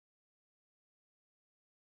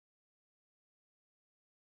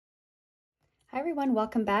Hi everyone,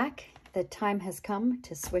 welcome back. The time has come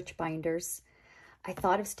to switch binders. I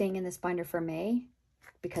thought of staying in this binder for May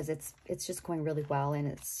because it's just going really well and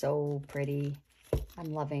it's so pretty.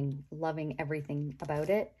 I'm loving everything about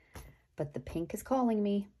it. But the pink is calling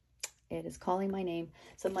me. It is calling my name.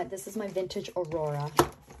 So this is my Vintage Aurora.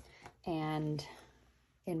 And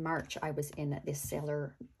in March I was in this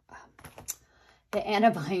Sailor, the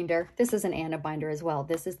Anna binder. This is an Anna binder as well.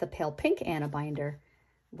 This is the pale pink Anna binder,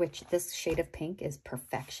 which this shade of pink is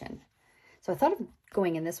perfection. So I thought of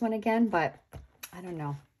going in this one again, but I don't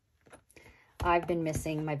know. I've been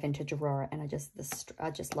missing my Vintage Aurora and I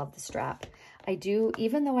just love the strap. I do,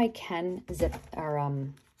 even though I can zip or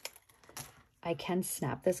I can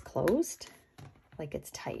snap this closed, like it's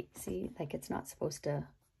tight. See, like it's not supposed to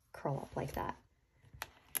curl up like that.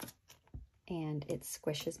 And it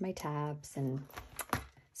squishes my tabs, and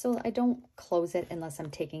so I don't close it unless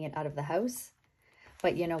I'm taking it out of the house.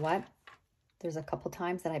 But you know what? There's a couple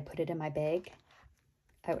times that I put it in my bag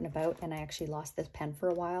out and about, and I actually lost this pen for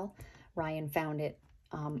a while. Ryan found it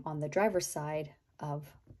on the driver's side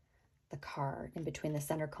of the car, in between the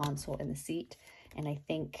center console and the seat. And I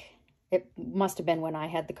think it must have been when I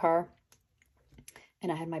had the car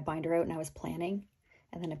and I had my binder out and I was planning.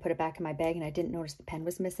 And then I put it back in my bag and I didn't notice the pen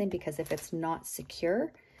was missing, because if it's not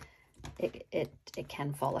secure, it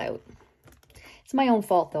can fall out. It's my own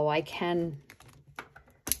fault though. I can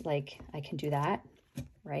do that,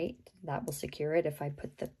 right? That will secure it if I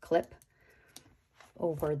put the clip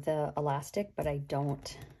over the elastic, but I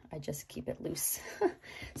don't. I just keep it loose.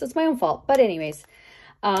 So it's my own fault. But anyways,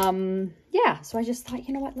 yeah, so I just thought,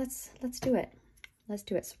 you know what, let's do it. Let's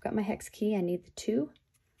do it. So I've got my hex key. I need the 2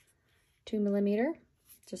 millimeter.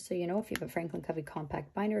 Just so you know, if you have a Franklin Covey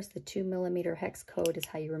compact binder, the 2 millimeter hex code is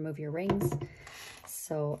how you remove your rings.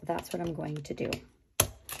 So that's what I'm going to do.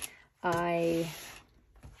 I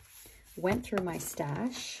went through my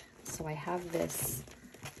stash. So I have this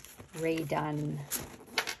Ray Dunn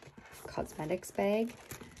cosmetics bag,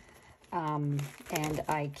 and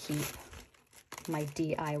I keep my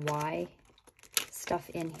DIY stuff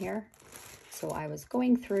in here. So I was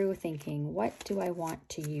going through thinking, what do I want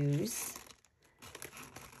to use?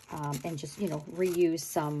 And just, you know, reuse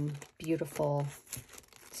some beautiful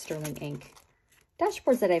sterling ink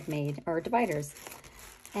dashboards that I've made, or dividers.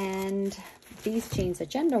 And these Jane's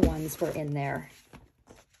Agenda ones were in there.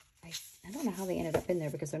 I don't know how they ended up in there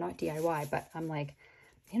because they're not DIY, but I'm like,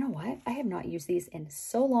 you know what? I have not used these in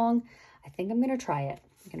so long. I think I'm going to try it.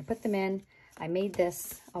 I'm going to put them in. I made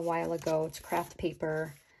this a while ago. It's craft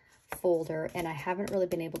paper folder, and I haven't really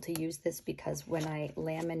been able to use this because when I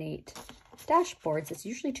laminate dashboards, it's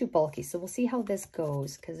usually too bulky. So we'll see how this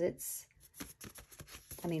goes, because it's,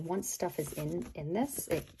 I mean, once stuff is in this,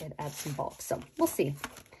 it adds some bulk. So we'll see.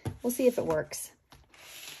 We'll see if it works.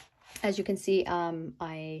 As you can see, I'm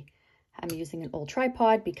using an old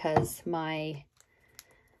tripod because my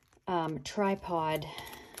tripod,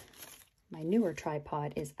 my newer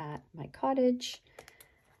tripod, is at my cottage,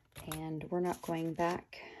 and we're not going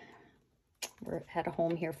back. We're at a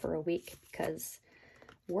home here for a week because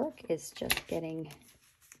work is just getting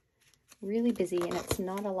really busy and it's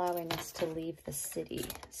not allowing us to leave the city.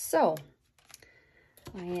 So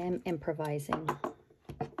I am improvising.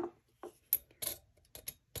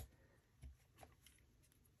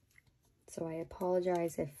 So I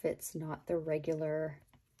apologize if it's not the regular.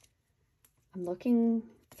 I'm looking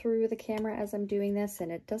through the camera as I'm doing this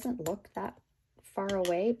and it doesn't look that far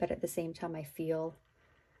away, but at the same time I feel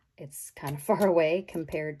it's kind of far away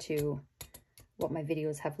compared to what my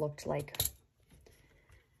videos have looked like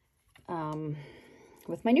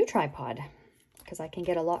with my new tripod, because I can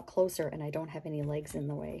get a lot closer and I don't have any legs in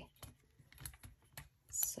the way.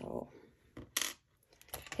 So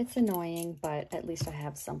it's annoying, but at least I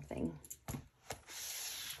have something.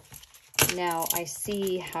 Now I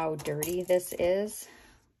see how dirty this is,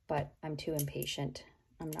 but I'm too impatient.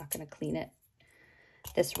 I'm not going to clean it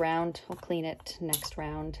this round. I'll clean it next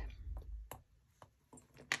round.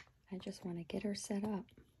 I just want to get her set up.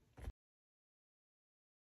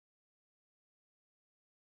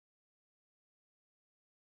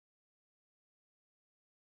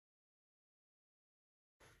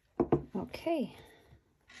 Okay.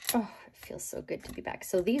 Oh, it feels so good to be back.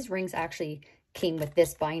 So these rings actually came with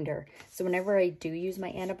this binder. So whenever I do use my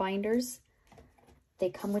Anna binders, they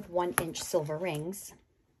come with 1-inch silver rings,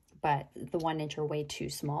 but the 1-inch are way too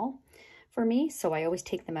small for me. So I always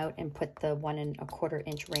take them out and put the 1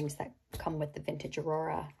 1/4-inch rings that come with the Vintage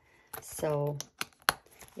Aurora. So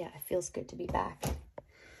yeah, it feels good to be back.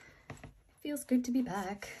 Feels good to be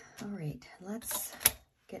back. All right, let's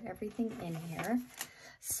get everything in here.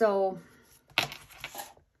 So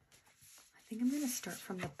I think I'm going to start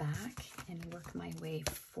from the back and work my way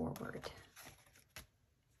forward.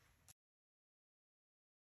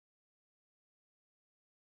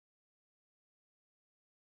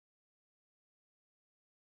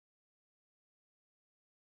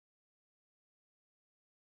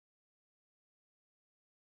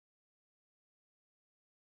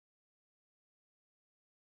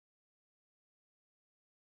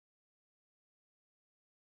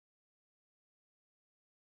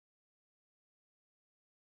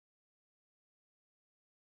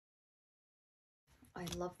 I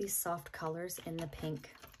love these soft colors in the pink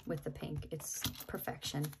with the pink. It's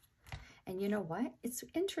perfection. And you know what? It's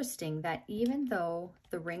interesting that even though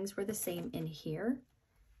the rings were the same in here,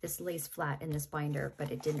 this lays flat in this binder, but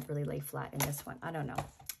it didn't really lay flat in this one. I don't know.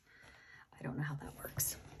 I don't know how that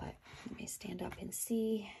works, but let me stand up and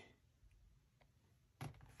see.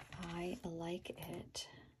 I like it.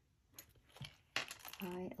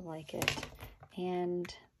 I like it.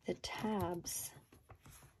 And the tabs,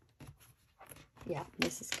 yeah,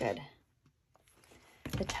 this is good.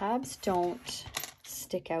 The tabs don't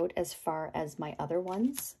stick out as far as my other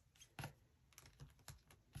ones.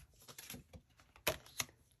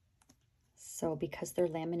 So because they're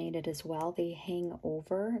laminated as well, they hang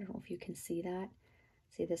over. I don't know if you can see that.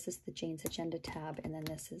 See, this is the Jane's Agenda tab, and then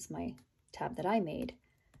this is my tab that I made.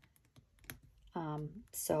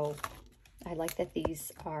 So I like that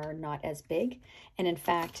these are not as big. And in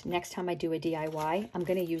fact, next time I do a DIY, I'm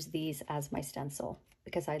going to use these as my stencil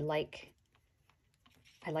because I like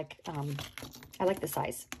the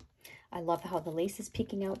size. I love how the lace is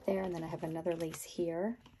peeking out there, and then I have another lace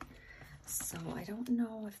here. So I don't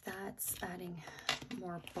know if that's adding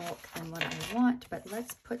more bulk than what I want, but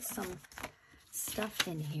let's put some stuff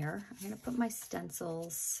in here. I'm going to put my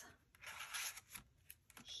stencils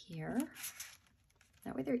here.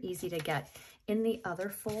 That way they're easy to get. In the other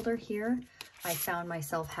folder here, I found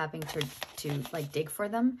myself having to like dig for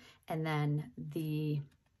them, and then the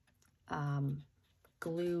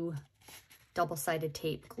glue, double-sided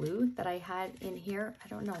tape glue that I had in here, I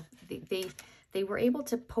don't know, they were able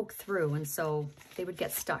to poke through, and so they would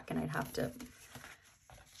get stuck and I'd have to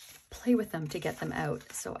play with them to get them out.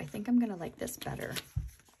 So I think I'm gonna like this better.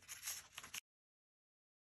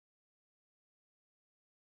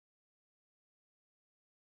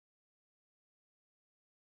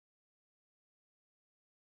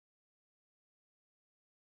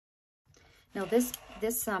 Now this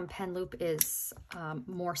pen loop is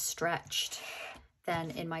more stretched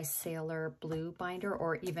than in my Sailor Blue binder,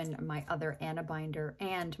 or even my other Anna binder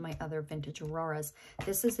and my other Vintage Auroras.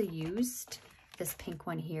 This is a used. This pink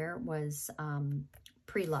one here was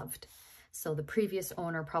pre-loved. So the previous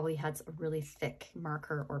owner probably had a really thick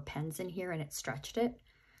marker or pens in here and it stretched it.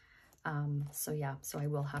 So yeah, so I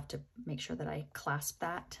will have to make sure that I clasp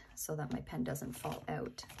that so that my pen doesn't fall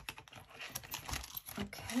out.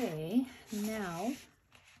 Okay, now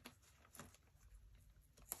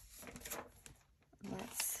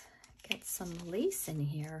let's get some lace in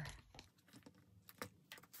here.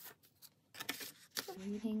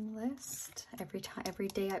 Reading list. Every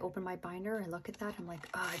day I open my binder, I look at that, I'm like,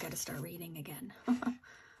 oh, I gotta start reading again. I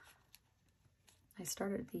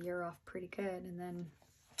started the year off pretty good, and then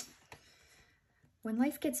when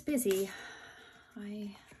life gets busy,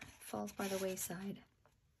 it falls by the wayside.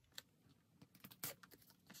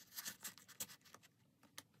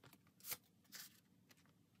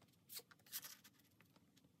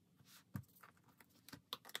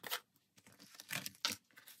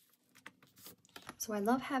 So I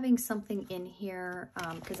love having something in here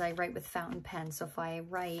because I write with fountain pen. So if I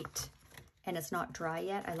write and it's not dry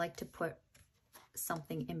yet, I like to put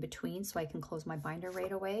something in between so I can close my binder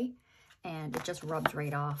right away, and it just rubs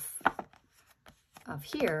right off of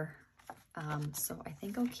here. So I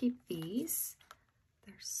think I'll keep these.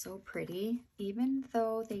 They're so pretty, even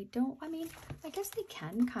though they don't, I mean, I guess they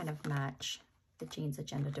can kind of match the Jane's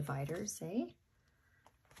Agenda dividers, eh?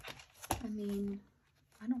 I mean,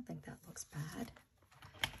 I don't think that looks bad.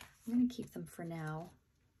 I'm going to keep them for now.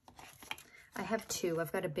 I have two.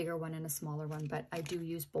 I've got a bigger one and a smaller one, but I do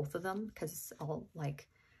use both of them because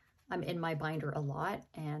I'm in my binder a lot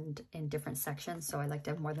and in different sections, so I like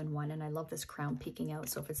to have more than one, and I love this crown peeking out.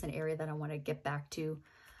 So if it's an area that I want to get back to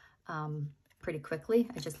pretty quickly,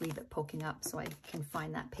 I just leave it poking up so I can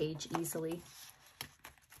find that page easily.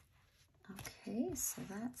 Okay, so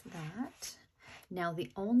that's that. Now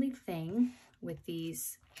the only thing with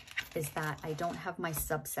these is that I don't have my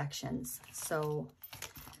subsections. So,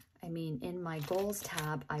 I mean, in my goals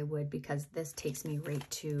tab, I would, because this takes me right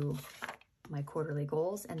to my quarterly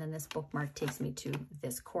goals, and then this bookmark takes me to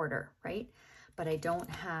this quarter, right? but I don't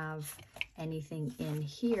have anything in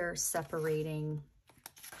here separating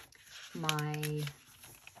my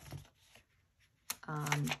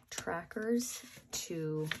trackers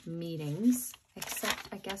to meetings, except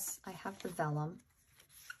I guess I have the vellum.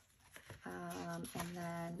 And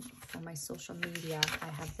then for my social media, I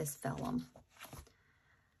have this vellum.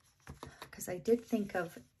 Because I did think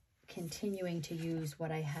of continuing to use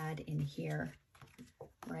what I had in here,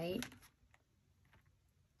 right?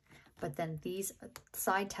 But then these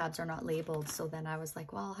side tabs are not labeled. So then I was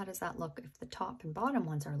like, well, how does that look if the top and bottom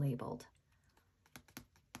ones are labeled?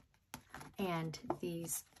 And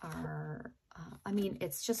these are, I mean,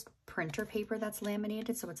 it's just printer paper that's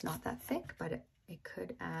laminated, so it's not that thick, but it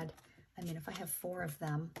could add, I mean, if I have 4 of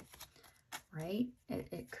them, right,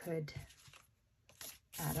 it could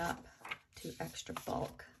add up to extra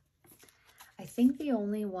bulk. I think the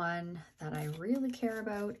only one that I really care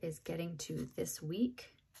about is getting to this week.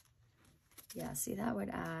 Yeah, see, that would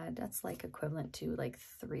add, that's like equivalent to like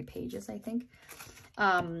 3 pages, I think.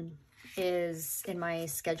 Is in my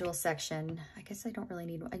schedule section. I guess I don't really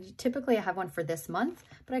need one. Typically I have one for this month,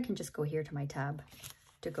 but I can just go here to my tab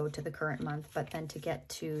to go to the current month. But then to get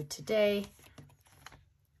to today,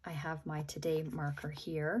 I have my today marker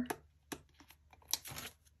here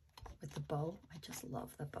with the bow. I just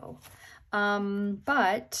love the bow.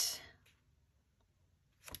 But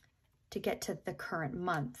to get to the current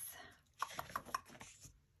month,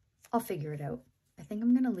 I'll figure it out. I think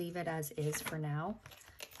I'm going to leave it as is for now.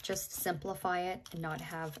 Just simplify it and not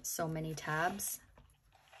have so many tabs.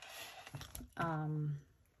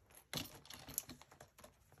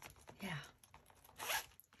 Yeah.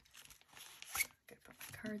 Gotta put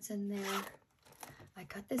my cards in there. I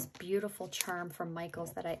got this beautiful charm from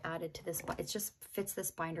Michael's that I added to this. It just fits this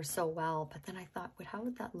binder so well. But then I thought, how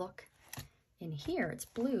would that look in here? It's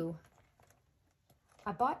blue.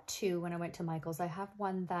 I bought 2 when I went to Michael's. I have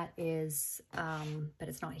one that is, but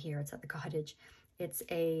it's not here. It's at the cottage. It's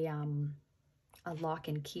a lock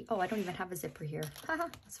and key. Oh, I don't even have a zipper here. Haha,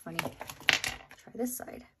 that's funny. Try this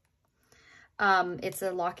side. It's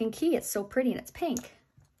a lock and key. It's so pretty and it's pink.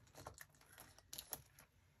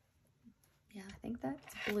 Yeah, I think that's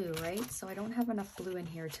blue, right? So I don't have enough blue in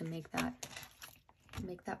here to make that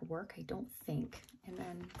work, I don't think. And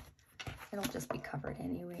then it'll just be covered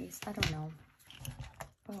anyways. I don't know.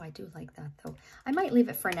 Oh, I do like that though. I might leave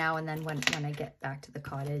it for now, and then when I get back to the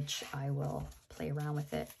cottage, I will play around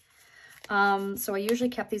with it. So I usually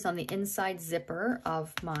kept these on the inside zipper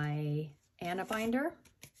of my Anna binder.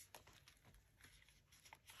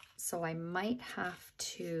 So I might have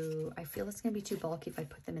to, I feel it's going to be too bulky if I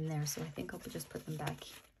put them in there. So I think I'll just put them back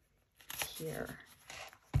here.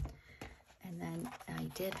 And then I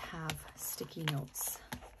did have sticky notes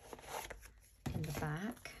in the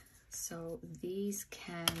back. So these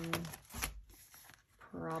can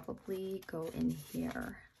probably go in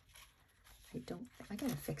here. I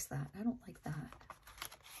gotta fix that. I don't like that.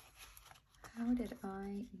 How did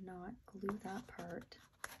I not glue that part?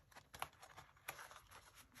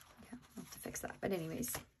 Yeah, I'll have to fix that. But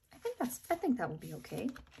anyways, I think that will be okay.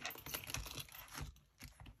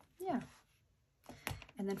 Yeah.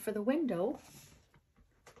 And then for the window,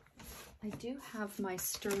 I do have my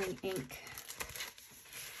Sterling ink,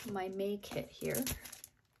 my May kit here.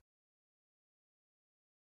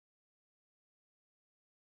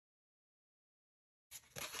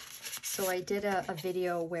 So I did a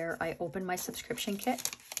video where I opened my subscription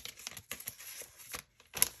kit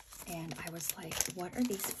and I was like, what are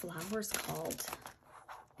these flowers called?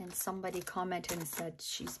 And somebody commented and said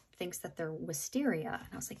she thinks that they're wisteria. And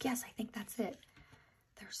I was like, yes, I think that's it.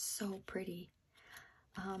 They're so pretty.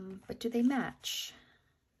 But do they match?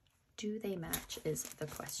 Do they match is the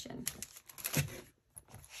question.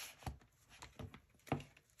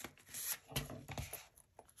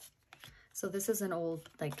 So this is an old,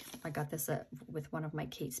 like, I got this with one of my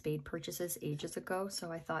Kate Spade purchases ages ago.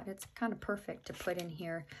 So I thought it's kind of perfect to put in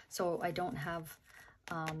here. So I don't have,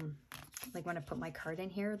 like when I put my card in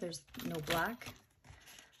here, there's no black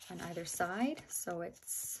on either side. So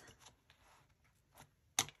it's,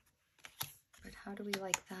 but how do we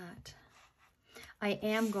like that? I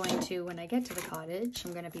am going to, when I get to the cottage,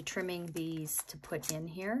 I'm going to be trimming these to put in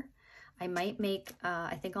here. I might make,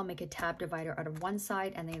 I think I'll make a tab divider out of one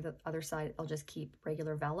side, and then the other side I'll just keep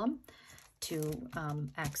regular vellum to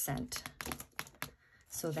accent.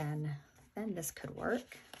 So then this could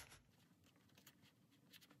work.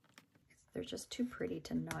 They're just too pretty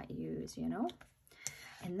to not use, you know?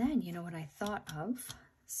 And then, you know what I thought of?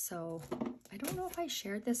 So I don't know if I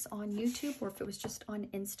shared this on YouTube or if it was just on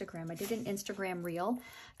Instagram. I did an Instagram reel.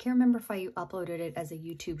 I can't remember if I uploaded it as a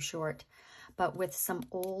YouTube short, but with some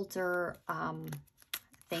older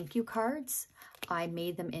thank you cards, I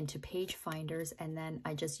made them into page finders, and then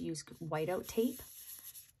I just used whiteout tape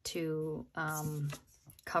to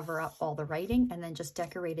cover up all the writing, and then just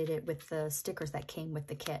decorated it with the stickers that came with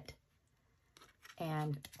the kit.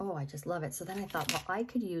 And oh, I just love it. So then I thought, well, I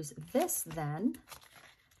could use this then.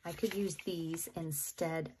 I could use these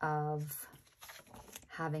instead of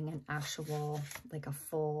having an actual, like a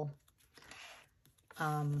full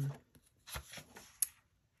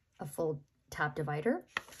tab divider.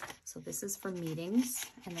 So this is for meetings,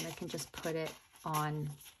 and then I can just put it on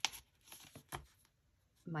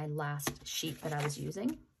my last sheet that I was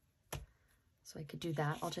using. So I could do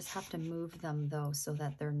that. I'll just have to move them though, so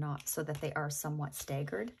that they're not, so that they are somewhat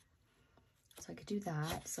staggered. So I could do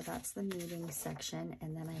that. So that's the meeting section.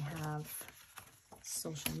 And then I have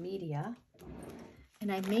social media,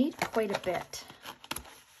 and I made quite a bit.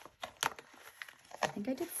 I think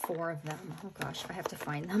I did 4 of them. Oh gosh, I have to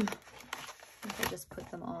find them. I think I just put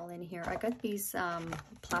them all in here. I got these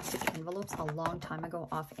plastic envelopes a long time ago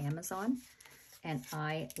off Amazon, and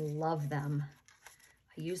I love them.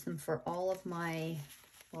 I use them for all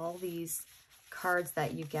these cards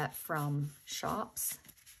that you get from shops,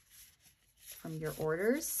 from your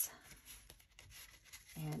orders,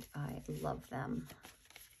 and I love them.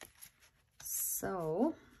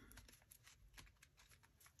 So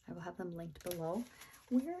I will have them linked below.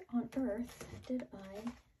 Where on earth did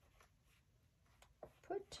I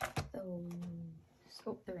put those?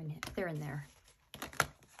 Oh, they're in it. They're in there.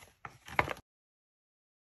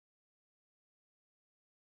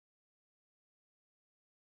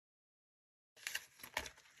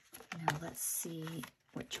 Now let's see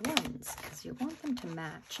which ones, because you want them to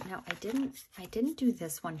match. Now I didn't do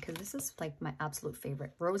this one because this is like my absolute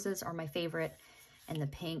favorite. Roses are my favorite, and the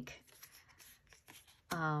pink,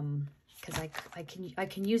 because I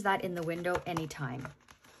can use that in the window anytime.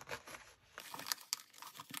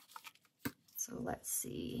 So let's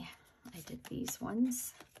see. I did these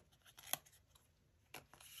ones,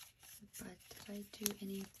 but did I do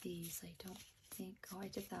any of these? I don't think. Oh, I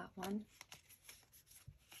did that one.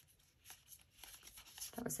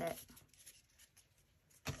 That was it.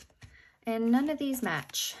 And none of these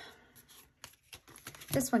match.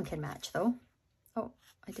 This one can match though. Oh,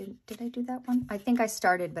 I didn't. Did I do that one? I think I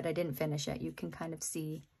started, but I didn't finish it. You can kind of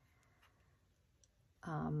see.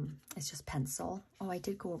 It's just pencil. Oh, I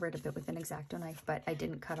did go over it a bit with an X-Acto knife, but I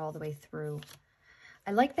didn't cut all the way through.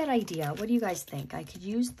 I like that idea. What do you guys think? I could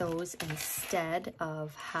use those instead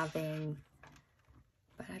of having,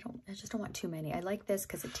 but I just don't want too many. I like this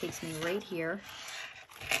because it takes me right here.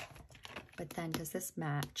 But then does this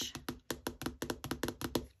match?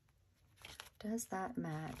 Does that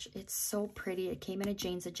match? It's so pretty. It came in a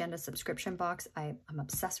Jane's Agenda subscription box. I'm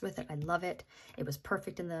obsessed with it. I love it. It was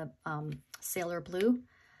perfect in the Sailor Blue.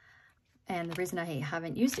 And the reason I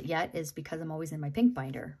haven't used it yet is because I'm always in my pink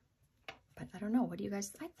binder. But I don't know. What do you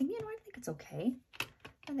guys, I think it's okay.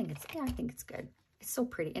 I think it's good. It's so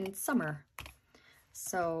pretty, and it's summer.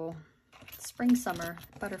 So spring, summer,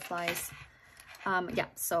 butterflies. Yeah,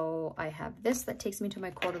 so I have this that takes me to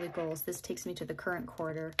my quarterly goals. This takes me to the current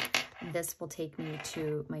quarter. This will take me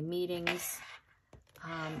to my meetings.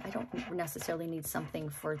 I don't necessarily need something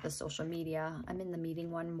for the social media. I'm in the meeting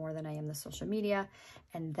one more than I am the social media.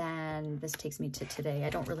 And then this takes me to today. I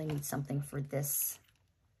don't really need something for this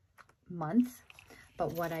month.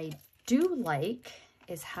 But what I do like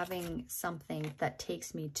is having something that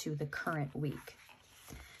takes me to the current week,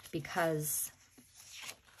 because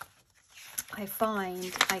I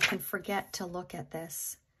find I can forget to look at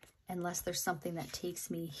this unless there's something that takes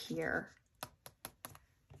me here.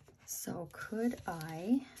 So could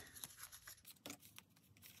I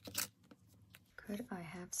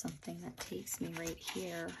have something that takes me right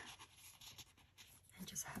here and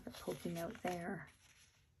just have it poking out there?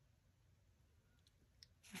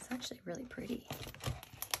 It's actually really pretty.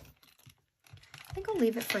 I think I'll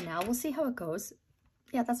leave it for now. We'll see how it goes.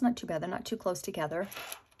 Yeah, that's not too bad. They're not too close together.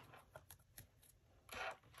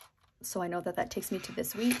 So I know that that takes me to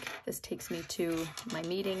this week. This takes me to my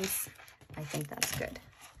meetings. I think that's good.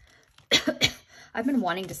 I've been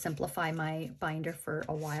wanting to simplify my binder for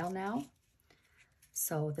a while now,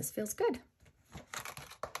 so this feels good.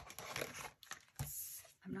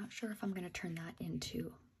 I'm not sure if I'm going to turn that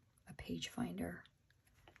into a page finder.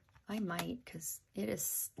 I might, because it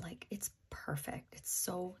is like, it's perfect. It's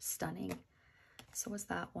so stunning. So is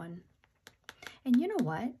that one. And you know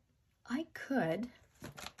what? I could,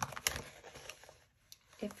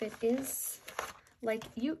 if it is like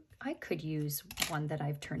I could use one that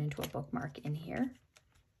I've turned into a bookmark in here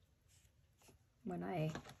when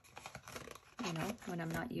I you know, when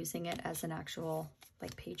I'm not using it as an actual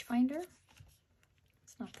like page finder.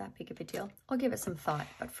 It's not that big of a deal. I'll give it some thought,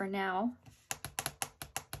 but for now,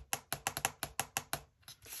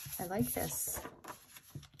 I like this.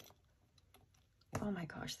 Oh my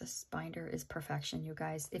gosh, this binder is perfection, you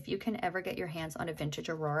guys. If you can ever get your hands on a vintage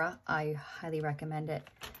Aurora, I highly recommend it.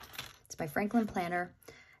 It's by Franklin Planner.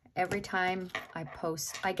 Every time I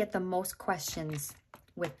post, I get the most questions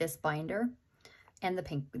with this binder and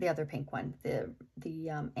the other pink one,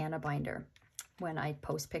 the Anna binder. When I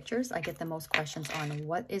post pictures, I get the most questions on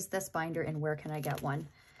what is this binder and where can I get one.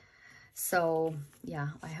 So yeah,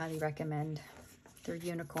 I highly recommend. They're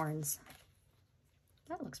unicorns.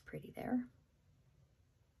 That looks pretty there.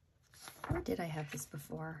 Where did I have this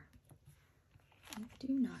before? I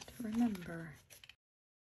do not remember.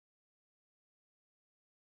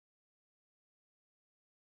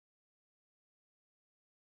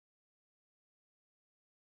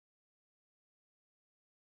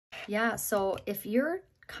 Yeah, so if you're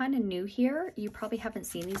kind of new here, you probably haven't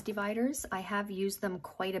seen these dividers. I have used them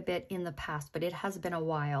quite a bit in the past, but it has been a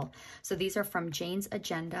while. So these are from Jane's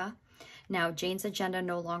Agenda. Now, Jane's Agenda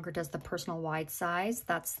no longer does the personal wide size.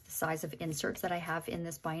 That's the size of inserts that I have in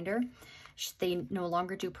this binder. They no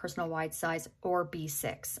longer do personal wide size or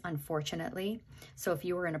B6, unfortunately. So if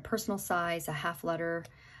you were in a personal size, a half letter,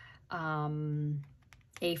 A5,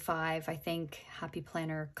 I think, Happy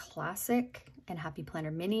Planner Classic and Happy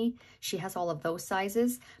Planner Mini, she has all of those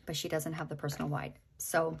sizes, but she doesn't have the personal wide.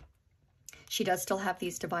 So she does still have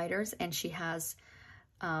these dividers, and she has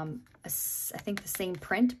I think the same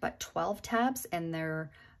print, but 12 tabs, and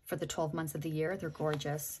they're for the 12 months of the year. They're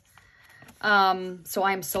gorgeous. So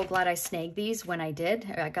I'm so glad I snagged these when I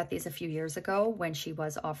did. I got these a few years ago when she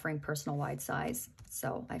was offering personal wide size.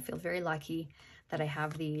 So I feel very lucky that I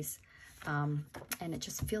have these. And it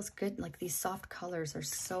just feels good. Like, these soft colors are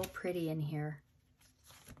so pretty in here.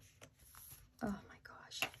 Oh my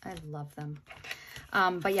gosh, I love them.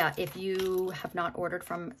 But yeah, if you have not ordered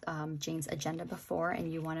from Jane's Agenda before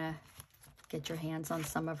and you want to get your hands on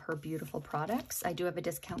some of her beautiful products, I do have a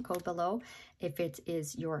discount code below if it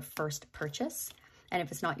is your first purchase. And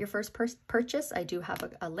if it's not your first purchase, I do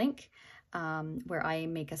have a link where I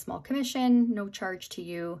make a small commission, no charge to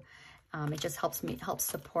you. It just helps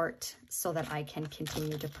support so that I can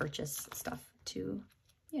continue to purchase stuff to,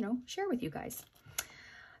 you know, share with you guys.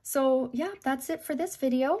 So yeah, that's it for this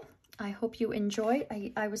video. I hope you enjoy.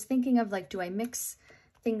 I was thinking of, like, do I mix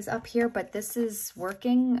things up here, but this is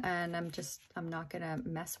working and I'm not gonna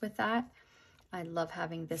mess with that. I love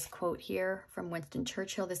having this quote here from Winston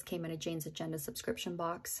Churchill. This came in a Jane's Agenda subscription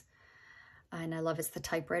box, and I love it's the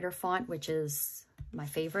typewriter font, which is my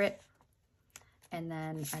favorite. And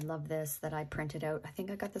then I love this that I printed out. I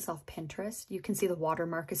think I got this off Pinterest. You can see the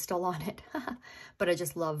watermark is still on it, but I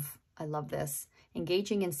love this.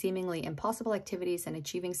 Engaging in seemingly impossible activities and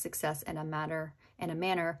achieving success in a manner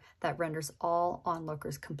that renders all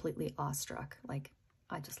onlookers completely awestruck. Like,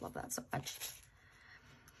 I just love that so much.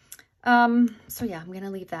 So yeah, I'm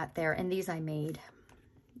gonna leave that there. And these I made.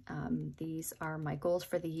 These are my goals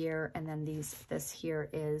for the year, and then this here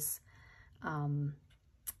is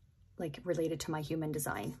like related to my human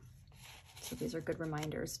design. So these are good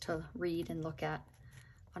reminders to read and look at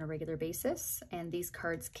on a regular basis. And these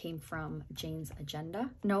cards came from Jane's Agenda.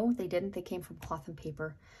 No, they didn't. They came from Cloth and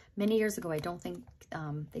Paper many years ago. I don't think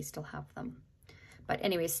they still have them. But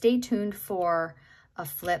anyway, stay tuned for a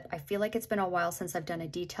flip. I feel like it's been a while since I've done a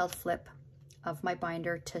detailed flip of my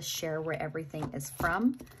binder to share where everything is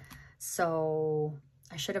from. So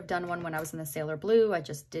I should have done one when I was in the Sailor Blue. I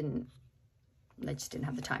just didn't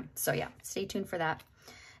have the time. So yeah, stay tuned for that.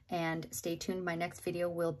 And stay tuned. My next video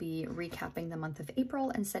will be recapping the month of April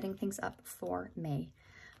and setting things up for May.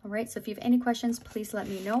 All right, so if you have any questions, please let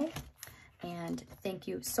me know. And thank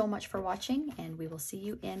you so much for watching, and we will see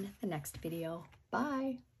you in the next video.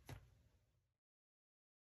 Bye.